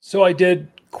So I did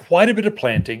quite a bit of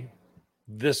planting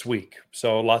this week.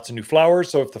 So lots of new flowers.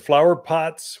 So if the flower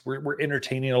pots, we're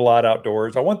entertaining a lot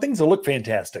outdoors. I want things to look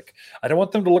fantastic. I don't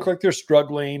want them to look like they're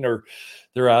struggling or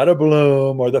they're out of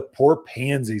bloom or the poor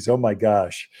pansies. Oh my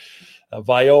gosh.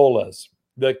 Violas,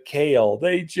 the kale,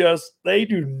 they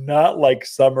do not like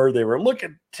summer. They were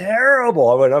looking terrible.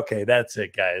 I went, okay, that's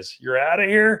it, guys. You're out of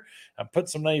here. I'm putting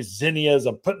some nice zinnias.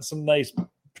 I'm putting some nice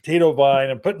potato vine.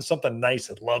 I'm putting something nice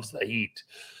that loves the heat.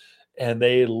 And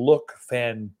they look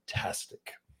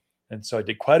fantastic. And so I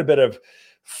did quite a bit of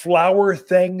flower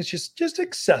things, just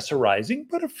accessorizing,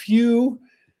 put a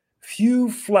few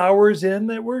flowers in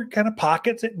that were kind of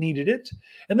pockets that needed it.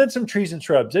 And then some trees and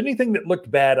shrubs. Anything that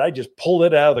looked bad, I just pulled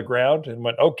it out of the ground and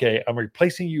went, okay, I'm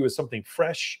replacing you with something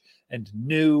fresh and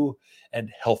new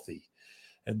and healthy.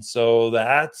 And so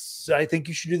I think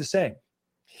you should do the same.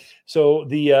 So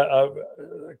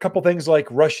a couple things like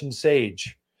Russian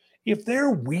sage. If they're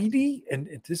weedy,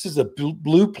 and this is a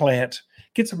blue plant,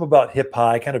 gets up about hip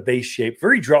high, kind of base shape,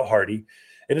 very drought hardy,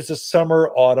 and it's a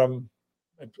summer, autumn.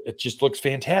 It just looks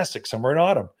fantastic, summer and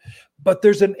autumn. But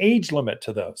there's an age limit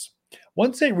to those.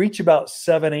 Once they reach about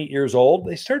 7, 8 years old,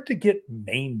 they start to get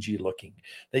mangy looking.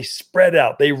 They spread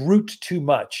out. They root too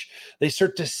much. They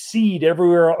start to seed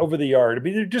everywhere over the yard. I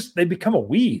mean, they become a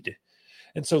weed.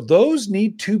 And so those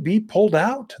need to be pulled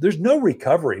out. There's no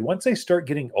recovery. Once they start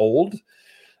getting old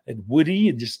and woody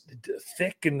and just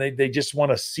thick and they just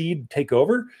want to seed take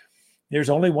over, there's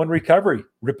only one recovery.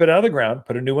 Rip it out of the ground,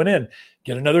 put a new one in,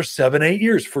 get another 7, 8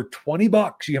 years for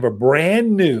 $20. You have a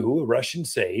brand new Russian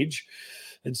sage.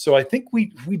 And so I think we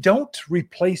don't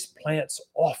replace plants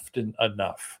often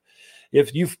enough.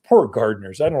 If you've poor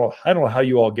gardeners, I don't know how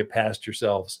you all get past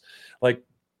yourselves. Like,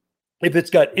 if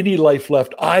it's got any life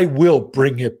left, I will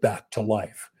bring it back to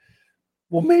life.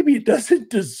 Well, maybe it doesn't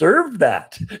deserve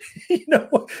that.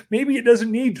 Maybe it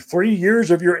doesn't need 3 years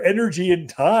of your energy and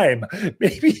time.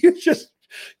 Maybe you just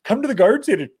come to the garden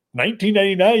center,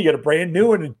 1999, you get a brand new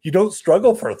one and you don't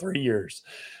struggle for 3 years.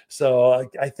 So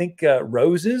I think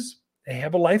roses, they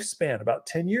have a lifespan about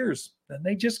 10 years and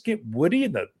they just get woody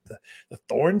and the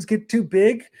thorns get too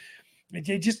big.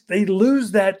 They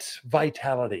lose that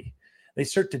vitality. They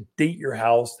start to date your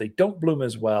house. They don't bloom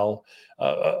as well.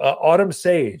 Autumn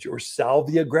sage or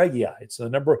Salvia greggii.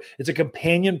 It's a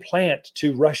companion plant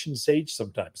to Russian sage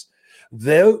sometimes.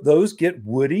 Those get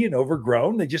woody and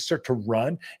overgrown. They just start to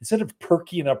run. Instead of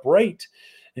perky and upright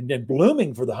and then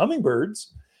blooming for the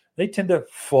hummingbirds, they tend to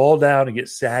fall down and get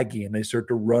saggy and they start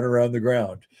to run around the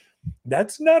ground.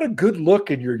 That's not a good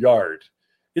look in your yard.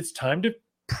 It's time to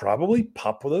probably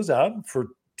pop those out for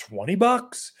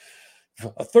 $20.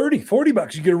 $30,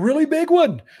 $40, you get a really big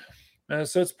one.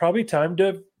 So it's probably time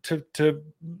to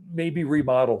maybe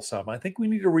remodel some. I think we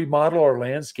need to remodel our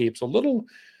landscapes a little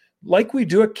like we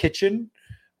do a kitchen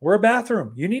or a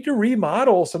bathroom. You need to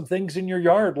remodel some things in your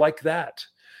yard like that.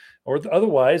 Or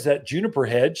otherwise, that juniper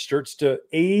hedge starts to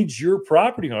age your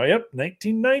property. Oh, yep,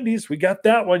 1990s, we got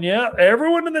that one. Yeah,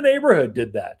 everyone in the neighborhood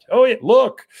did that. Oh, yeah,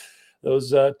 look,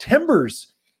 those timber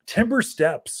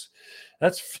steps.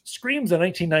 That screams the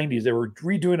 1990s. They were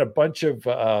redoing a bunch of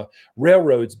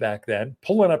railroads back then,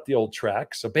 pulling up the old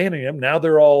tracks, abandoning them. Now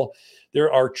there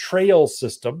are trail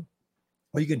system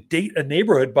where you can date a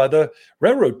neighborhood by the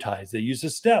railroad ties. They use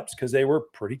the steps because they were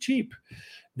pretty cheap.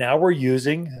 Now we're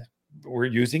using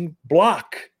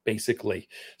block, basically.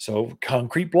 So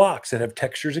concrete blocks that have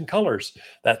textures and colors.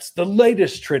 That's the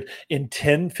latest trend. In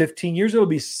 10, 15 years, it'll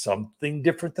be something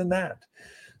different than that.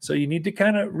 So you need to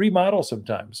kind of remodel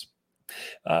sometimes.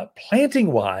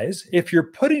 Planting wise, if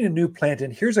you're putting a new plant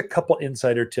in, here's a couple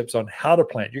insider tips on how to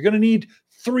plant. You're going to need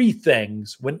 3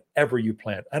 things whenever you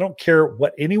plant. I don't care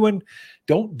what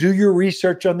don't do your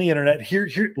research on the internet.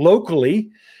 Here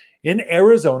locally in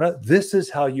Arizona, this is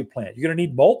how you plant. You're going to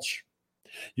need mulch.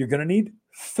 You're going to need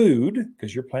food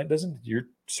because your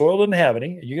soil doesn't have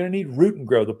any. You're going to need root and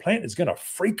grow. The plant is going to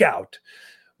freak out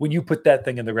when you put that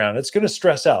thing in the ground. It's going to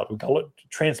stress out. We call it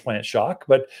transplant shock,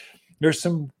 but there's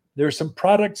some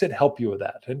products that help you with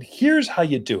that. And here's how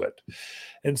you do it.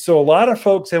 And so a lot of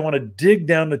folks, they want to dig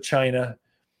down to China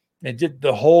and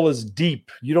the hole is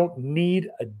deep. You don't need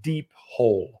a deep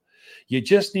hole. You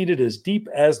just need it as deep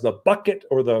as the bucket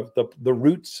or the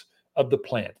roots of the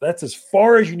plant. That's as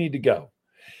far as you need to go.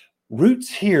 Roots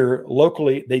here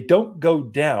locally, they don't go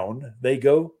down, they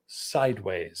go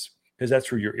sideways because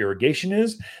that's where your irrigation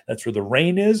is. That's where the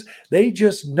rain is. They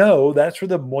just know that's where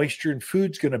the moisture and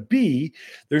food's going to be.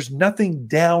 There's nothing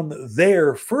down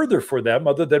there further for them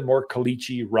other than more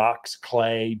caliche, rocks,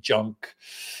 clay, junk.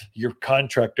 Your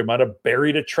contractor might have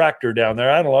buried a tractor down there.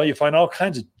 I don't know. You find all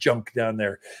kinds of junk down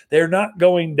there. They're not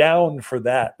going down for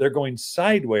that. They're going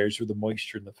sideways where the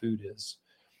moisture and the food is.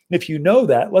 If you know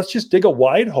that, let's just dig a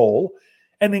wide hole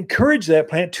and encourage that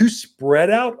plant to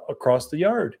spread out across the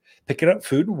yard, picking up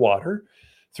food and water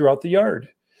throughout the yard.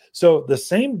 So the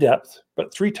same depth,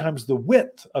 but 3 times the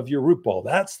width of your root ball.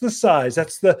 That's the size.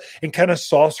 That's the in kind of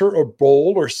saucer or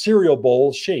bowl or cereal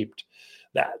bowl shaped.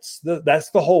 That's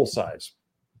the hole size.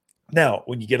 Now,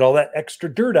 when you get all that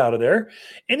extra dirt out of there,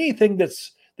 anything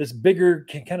that's bigger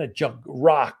can kind of junk,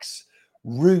 rocks,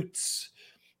 roots,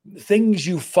 things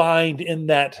you find in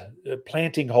that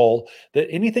planting hole, that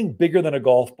anything bigger than a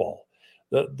golf ball,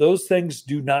 those things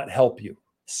do not help you.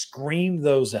 Screen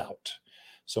those out.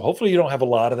 So hopefully you don't have a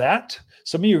lot of that.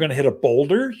 Some of you are going to hit a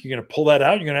boulder. You're going to pull that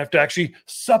out. You're going to have to actually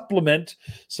supplement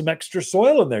some extra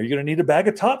soil in there. You're going to need a bag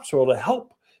of topsoil to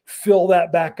help fill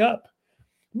that back up.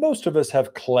 Most of us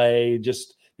have clay,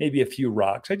 just maybe a few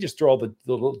rocks. I just throw all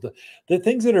the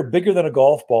things that are bigger than a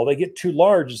golf ball. They get too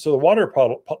large. So the water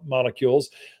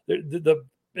molecules,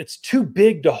 it's too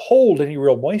big to hold any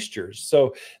real moisture.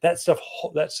 So that stuff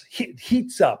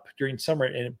heats up during summer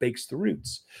and it bakes the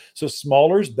roots. So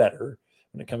smaller is better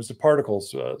when it comes to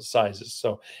particles sizes.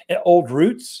 So old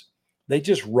roots, they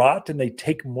just rot and they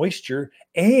take moisture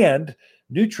and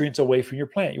nutrients away from your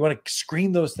plant. You want to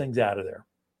screen those things out of there.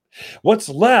 What's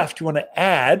left, you want to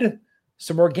add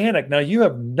some organic. Now, you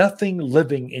have nothing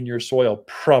living in your soil,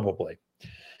 probably.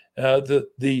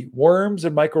 The worms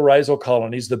and mycorrhizal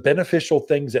colonies, the beneficial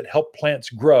things that help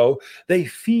plants grow, they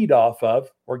feed off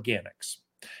of organics.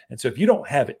 And so if you don't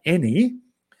have any,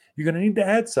 you're going to need to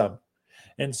add some.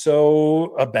 And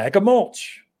so a bag of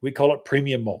mulch, we call it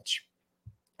premium mulch.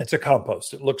 It's a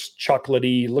compost. It looks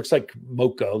chocolatey, looks like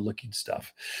mocha looking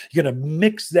stuff. You're going to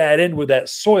mix that in with that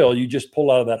soil you just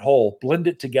pull out of that hole, blend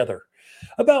it together.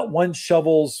 About 1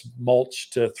 shovel's mulch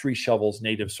to 3 shovels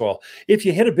native soil. If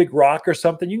you hit a big rock or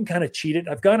something, you can kind of cheat it.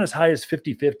 I've gone as high as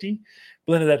 50-50,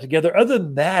 blended that together. Other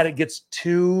than that, it gets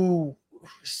too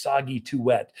soggy, too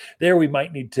wet. There we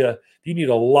might need to, if you need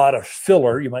a lot of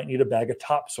filler, you might need a bag of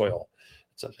topsoil.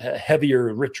 It's a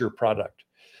heavier, richer product.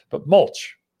 But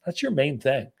mulch, that's your main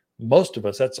thing. Most of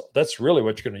us, that's really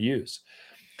what you're going to use.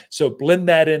 So blend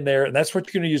that in there, and that's what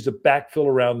you're going to use to backfill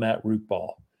around that root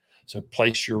ball. So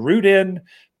place your root in,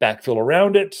 backfill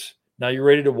around it. Now you're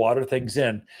ready to water things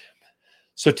in.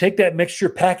 So take that mixture,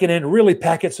 pack it in, really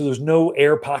pack it so there's no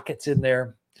air pockets in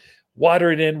there.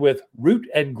 Water it in with Root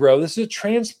and Grow. This is a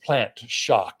transplant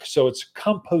shock. So it's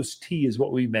compost tea is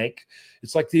what we make.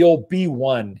 It's like the old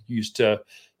B1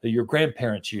 that your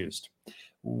grandparents used.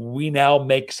 We now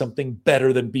make something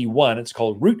better than B1. It's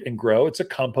called Root and Grow. It's a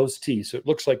compost tea. So it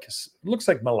looks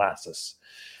like molasses.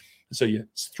 So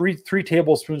it's three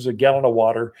tablespoons of a gallon of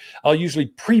water. I'll usually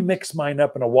pre-mix mine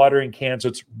up in a watering can, so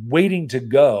it's waiting to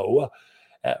go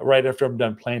right after I'm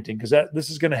done planting, because this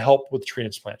is going to help with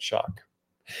transplant shock.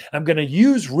 I'm going to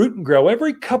use Root and Grow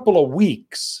every couple of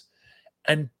weeks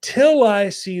until I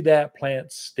see that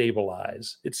plant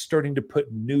stabilize. It's starting to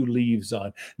put new leaves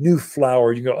on, new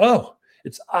flowers. You go, oh,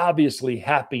 it's obviously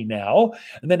happy now.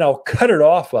 And then I'll cut it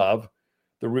off of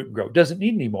the Root and Grow. It doesn't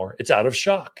need any more. It's out of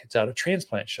shock. It's out of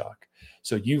transplant shock.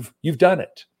 So you've done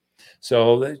it.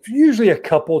 So usually a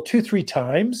couple, 2-3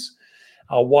 times,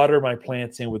 I'll water my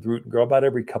plants in with Root and Grow about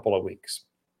every couple of weeks.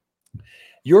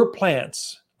 Your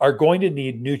plants are going to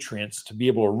need nutrients to be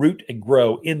able to root and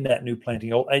grow in that new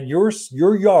planting hole. And your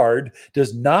yard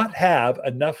does not have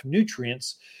enough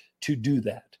nutrients to do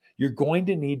that. You're going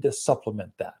to need to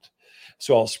supplement that.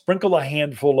 So I'll sprinkle a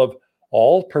handful of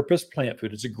all-purpose plant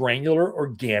food. It's a granular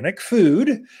organic food.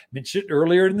 I mentioned it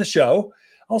earlier in the show.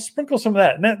 I'll sprinkle some of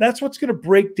that. And that's what's going to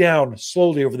break down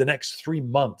slowly over the next 3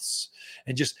 months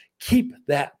and just keep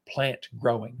that plant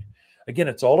growing. Again,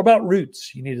 it's all about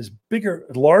roots. You need as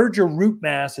larger root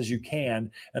mass as you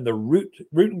can. And the root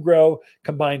and grow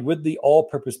combined with the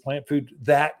all-purpose plant food,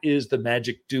 that is the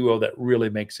magic duo that really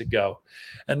makes it go.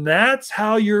 And that's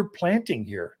how you're planting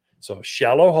here. So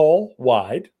shallow hole,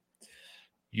 wide.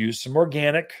 Use some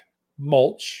organic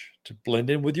mulch to blend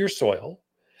in with your soil.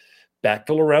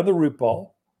 Backfill around the root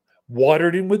ball. Water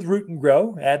it in with Root and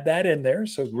Grow. Add that in there.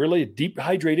 So really a deep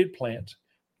hydrated plant.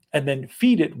 And then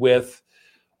feed it with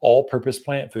all-purpose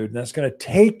plant food. And that's going to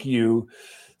take you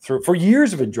through for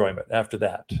years of enjoyment after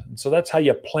that. And so that's how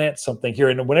you plant something here.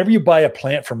 And whenever you buy a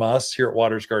plant from us here at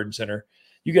Waters Garden Center,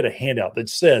 You get a handout that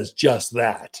says just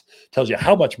that. Tells you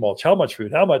how much mulch, how much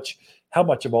food, how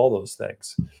much of all those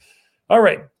things. All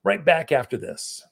right, right back after this.